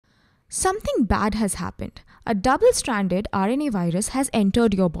Something bad has happened. A double-stranded RNA virus has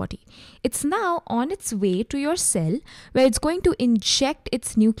entered your body. It's now on its way to your cell, where it's going to inject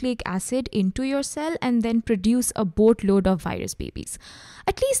its nucleic acid into your cell and then produce a boatload of virus babies.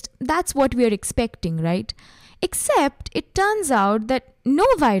 At least that's what we are expecting, right? Except it turns out that no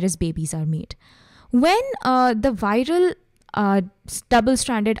virus babies are made. When the viral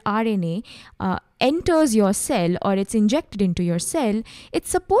double-stranded RNA enters your cell, or it's injected into your cell, it's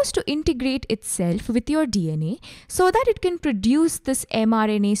supposed to integrate itself with your DNA so that it can produce this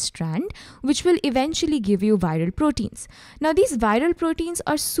mRNA strand, which will eventually give you viral proteins. Now, these viral proteins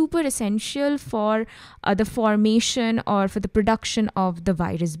are super essential for the formation or for the production of the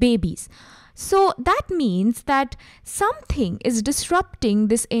virus babies. So that means that something is disrupting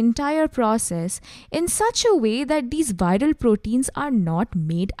this entire process in such a way that these viral proteins are not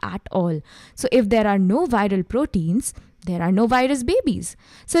made at all. So if there are no viral proteins, there are no virus babies.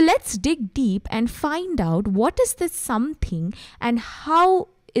 So let's dig deep and find out what is this something and how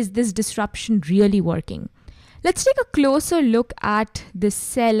is this disruption really working. Let's take a closer look at this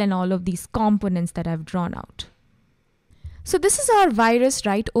cell and all of these components that I've drawn out. So this is our virus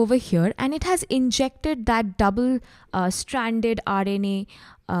right over here, and it has injected that double-stranded RNA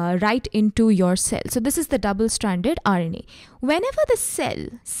right into your cell. So this is the double-stranded RNA. Whenever the cell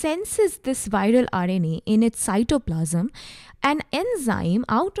senses this viral RNA in its cytoplasm, an enzyme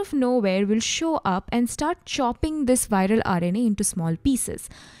out of nowhere will show up and start chopping this viral RNA into small pieces.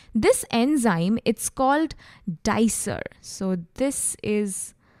 This enzyme, it's called dicer. So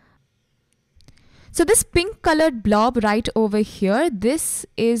this pink colored blob right over here, this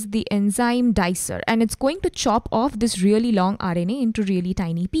is the enzyme dicer, and it's going to chop off this really long RNA into really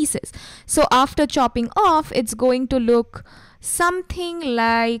tiny pieces. So after chopping off, it's going to look something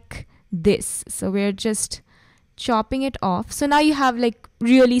like this. So we're just chopping it off. So now you have like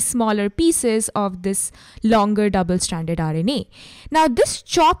really smaller pieces of this longer double-stranded RNA. Now this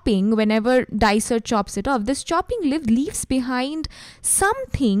chopping, whenever dicer chops it off, this chopping leaves behind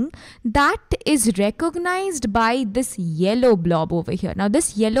something that is recognized by this yellow blob over here. Now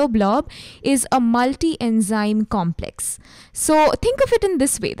this yellow blob is a multi-enzyme complex. So think of it in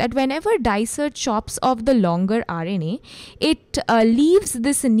this way, that whenever dicer chops off the longer RNA, it leaves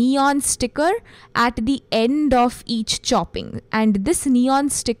this neon sticker at the end of each chopping, and this neon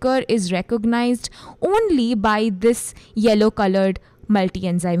sticker is recognized only by this yellow colored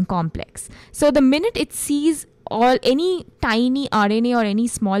multi-enzyme complex. So the minute it sees any tiny RNA or any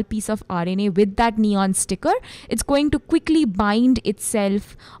small piece of RNA with that neon sticker, it's going to quickly bind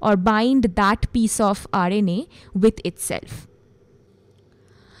itself or bind that piece of RNA with itself.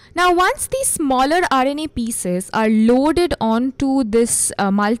 Now, once these smaller RNA pieces are loaded onto this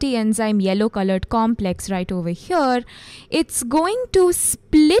multi-enzyme yellow-colored complex right over here, it's going to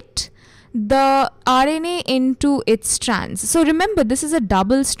split the RNA into its strands. So remember, this is a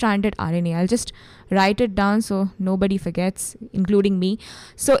double-stranded RNA. I'll just write it down so nobody forgets, including me.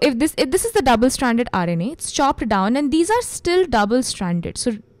 So if this is the double-stranded RNA, it's chopped down, and these are still double-stranded.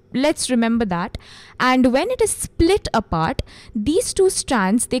 So let's remember that. And when it is split apart, these two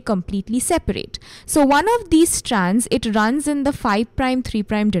strands, they completely separate. So one of these strands, it runs in the 5' 3'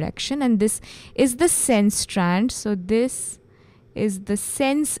 direction, and this is the sense strand. So this is the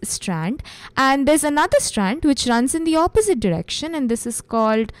sense strand, and there's another strand which runs in the opposite direction, and this is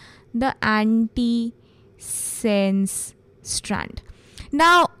called the anti-sense strand.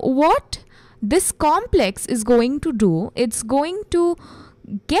 Now what this complex is going to do, it's going to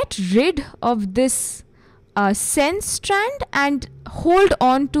get rid of this sense strand and hold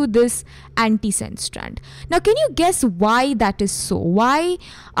on to this anti-sense strand. Now, can you guess why that is so? Why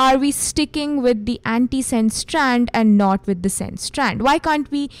are we sticking with the anti-sense strand and not with the sense strand? Why can't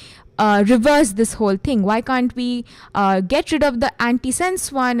we reverse this whole thing? Why can't we get rid of the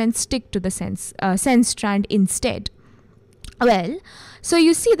anti-sense one and stick to the sense strand instead? Well, so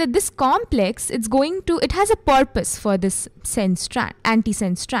you see that this complex, it has a purpose for this sense strand,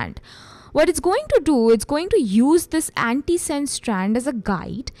 anti-sense strand. What it's going to do, it's going to use this anti-sense strand as a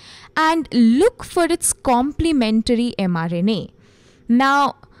guide and look for its complementary mRNA.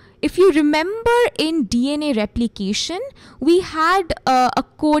 Now, if you remember in DNA replication, we had a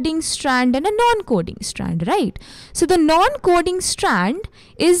coding strand and a non-coding strand, right? So the non-coding strand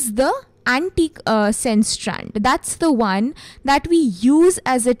is the anti-sense strand. That's the one that we use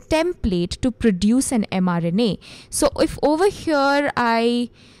as a template to produce an mRNA. So if over here I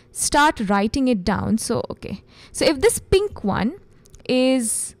start writing it down, so if this pink one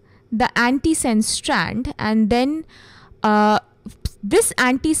is the anti-sense strand, and then This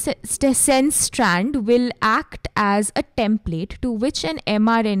antisense strand will act as a template to which an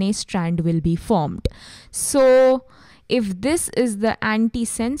mRNA strand will be formed. So if this is the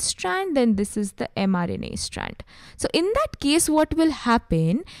antisense strand, then this is the mRNA strand. So in that case, what will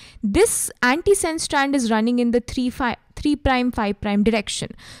happen? This antisense strand is running in the 3' 5' direction.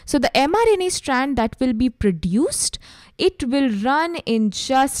 So the mRNA strand that will be produced, it will run in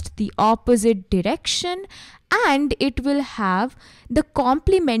just the opposite direction, and it will have the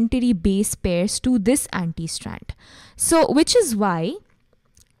complementary base pairs to this anti-strand. So which is why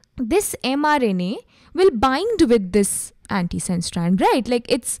this mRNA will bind with this antisense strand, right? Like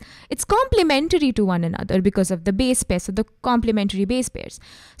it's complementary to one another because of the base pairs, so the complementary base pairs.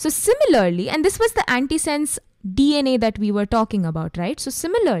 So similarly, and this was the antisense DNA that we were talking about, right? So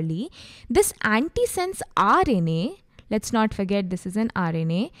similarly, this antisense RNA, let's not forget this is an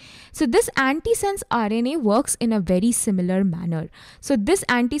RNA. So this antisense RNA works in a very similar manner. So this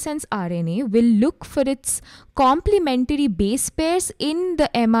antisense RNA will look for its complementary base pairs in the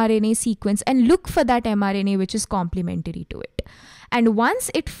mRNA sequence and look for that mRNA which is complementary to it. And once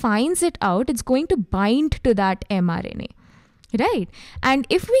it finds it out, it's going to bind to that mRNA. Right. And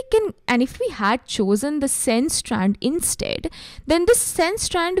if we had chosen the sense strand instead, then this sense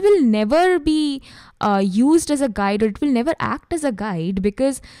strand will never be used as a guide, or it will never act as a guide,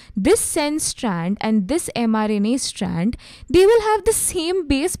 because this sense strand and this mRNA strand, they will have the same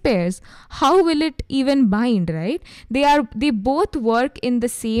base pairs. How will it even bind, right? They both work in the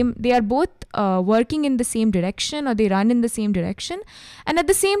same, they are both working in the same direction, or they run in the same direction, and at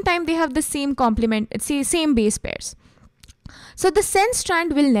the same time they have the same same base pairs. So the sense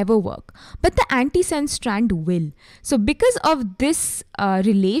strand will never work, but the antisense strand will. So because of this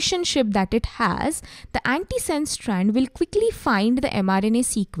relationship that it has, the antisense strand will quickly find the mRNA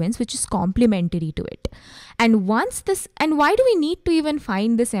sequence which is complementary to it. And why do we need to even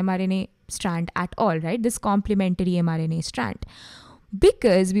find this mRNA strand at all, right? This complementary mRNA strand.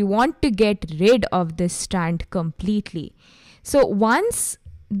 Because we want to get rid of this strand completely. So once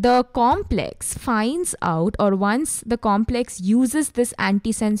the complex finds out, or once the complex uses this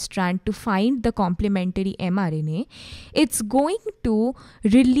antisense strand to find the complementary mRNA, it's going to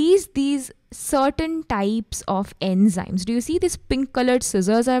release these certain types of enzymes. Do you see these pink colored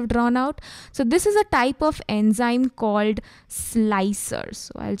scissors I've drawn out? So this is a type of enzyme called slicer.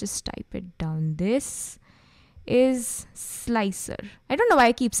 So I'll just type it down. This is slicer. I don't know why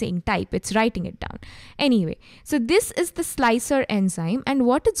I keep saying type, it's writing it down. Anyway, so this is the slicer enzyme, and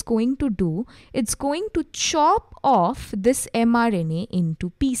what it's going to do, it's going to chop off this mRNA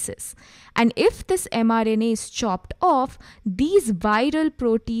into pieces. And if this mRNA is chopped off, these viral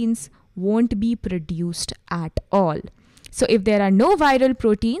proteins won't be produced at all. So if there are no viral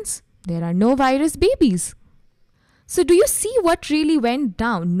proteins, there are no virus babies. So do you see what really went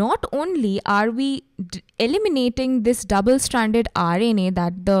down? Not only are we eliminating this double-stranded RNA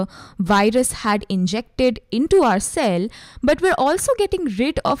that the virus had injected into our cell, but we're also getting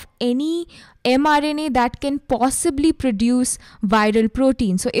rid of any mRNA that can possibly produce viral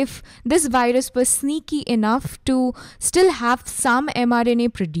protein. So if this virus was sneaky enough to still have some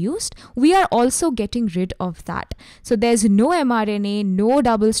mRNA produced, we are also getting rid of that. So there's no mRNA, no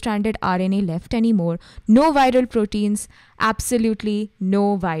double-stranded RNA left anymore, no viral proteins, absolutely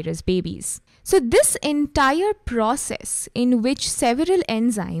no virus babies. So this entire process in which several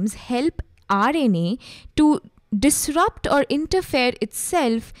enzymes help RNA to disrupt or interfere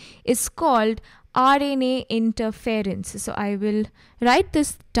itself is called RNA interference. So I will write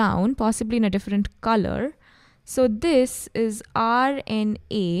this down, possibly in a different color. So this is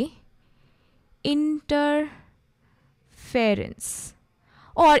RNA interference,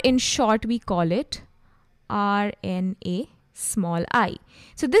 or in short we call it RNA small I.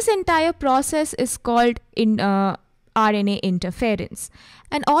 So this entire process is called RNA interference.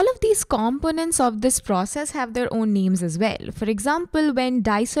 And all of these components of this process have their own names as well. For example, when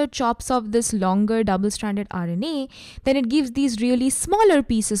dicer chops off this longer double-stranded RNA, then it gives these really smaller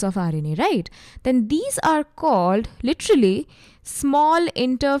pieces of RNA, right? Then these are called literally small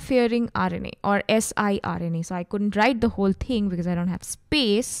interfering RNA, or siRNA. So I couldn't write the whole thing because I don't have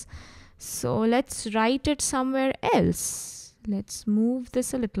space. So let's write it somewhere else. Let's move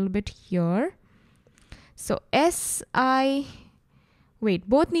this a little bit here. So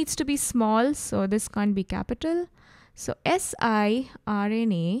both needs to be small, so this can't be capital. So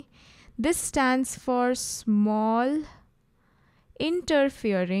siRNA, this stands for small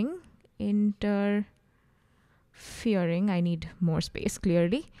interfering, I need more space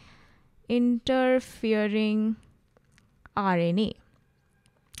clearly, interfering RNA.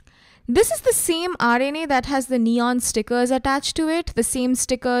 This is the same RNA that has the neon stickers attached to it, the same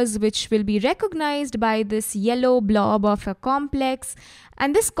stickers which will be recognized by this yellow blob of a complex.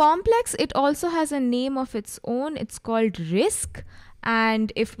 And this complex, it also has a name of its own. It's called RISC.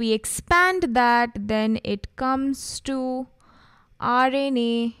 And if we expand that, then it comes to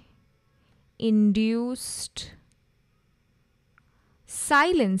RNA induced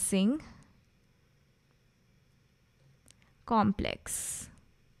silencing complex.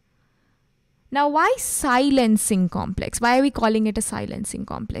 Now, why silencing complex? Why are we calling it a silencing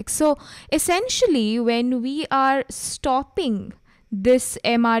complex? So essentially, when we are stopping this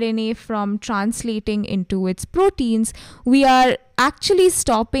mRNA from translating into its proteins, we are actually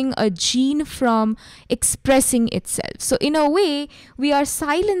stopping a gene from expressing itself. So in a way, we are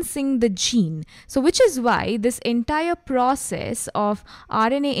silencing the gene. So which is why this entire process of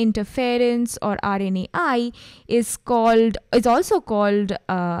RNA interference or RNAi is also called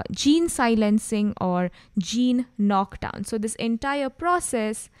gene silencing or gene knockdown. So this entire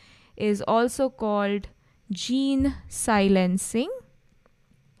process is also called gene silencing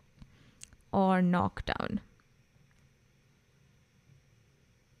or knockdown.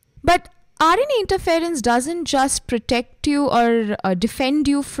 But RNA interference doesn't just protect you or defend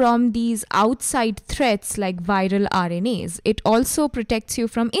you from these outside threats like viral RNAs. It also protects you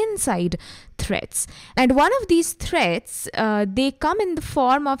from inside threats. And one of these threats, they come in the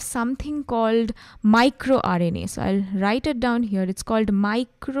form of something called microRNA. So I'll write it down here. It's called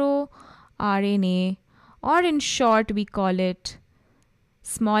microRNA, or in short, we call it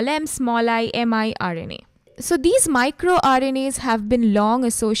small m, small I, miRNA. So these microRNAs have been long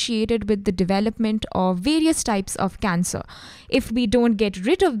associated with the development of various types of cancer. If we don't get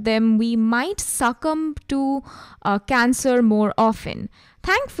rid of them, we might succumb to cancer more often.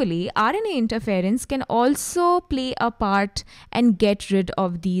 Thankfully, RNA interference can also play a part and get rid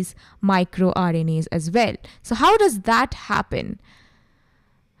of these microRNAs as well. So how does that happen?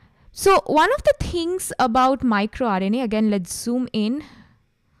 So one of the things about microRNA, again, let's zoom in.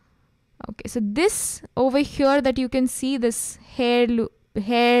 Okay, so this over here that you can see, this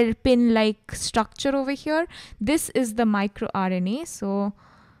hairpin like structure over here, this is the microRNA. So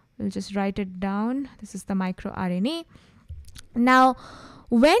we'll just write it down. This is the microRNA. Now,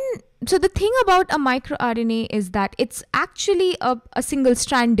 so the thing about a microRNA is that it's actually a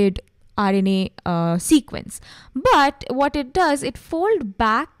single-stranded RNA sequence. But what it does, it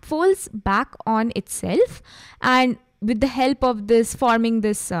folds back on itself, and with the help of this forming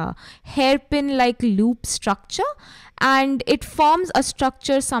this hairpin like loop structure, and it forms a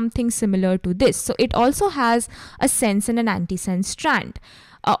structure something similar to this. So it also has a sense and an antisense strand,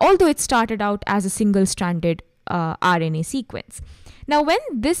 although it started out as a single-stranded RNA sequence. Now when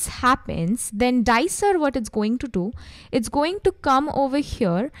this happens, then dicer, what it's going to do, it's going to come over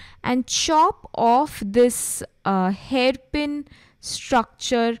here and chop off this hairpin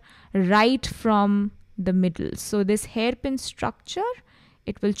structure right from the middle. So this hairpin structure,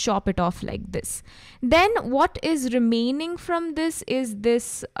 it will chop it off like this. Then what is remaining from this is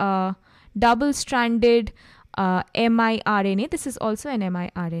this double-stranded miRNA. This is also an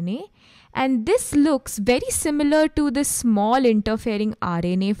miRNA. And this looks very similar to the small interfering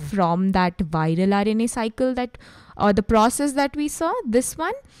RNA from that viral RNA cycle or the process that we saw, this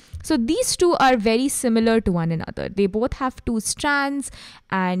one. So these two are very similar to one another. They both have two strands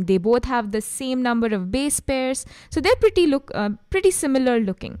and they both have the same number of base pairs. So they're pretty similar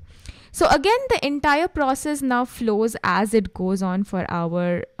looking. So again, the entire process now flows as it goes on for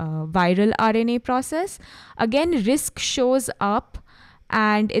our viral RNA process. Again, RISC shows up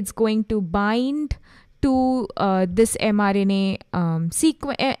and it's going to bind to this miRNA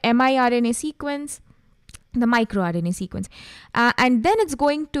sequence, the microRNA sequence. And then it's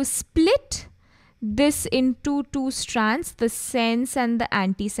going to split this into two strands, the sense and the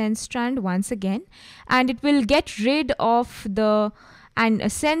antisense strand once again. And it will get rid of the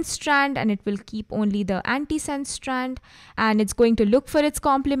sense strand and it will keep only the antisense strand. And it's going to look for its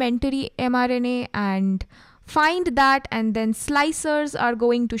complementary mRNA and find that, and then slicers are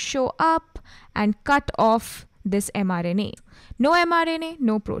going to show up and cut off this mRNA. No mRNA,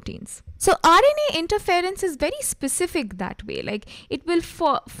 no proteins. So RNA interference is very specific that way. Like it will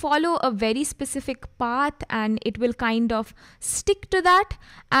follow a very specific path and it will kind of stick to that,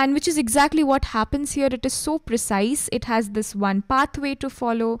 and which is exactly what happens here. It is so precise. It has this one pathway to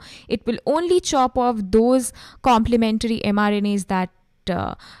follow. It will only chop off those complementary mRNAs that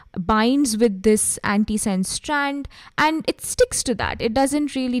binds with this antisense strand, and it sticks to that. It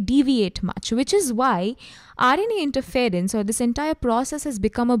doesn't really deviate much, which is why RNA interference, or this entire process, has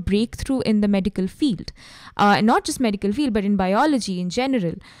become a breakthrough in the medical field. Not just medical field, but in biology in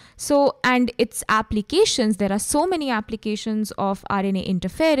general. So, and its applications, there are so many applications of RNA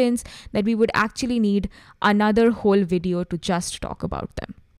interference that we would actually need another whole video to just talk about them.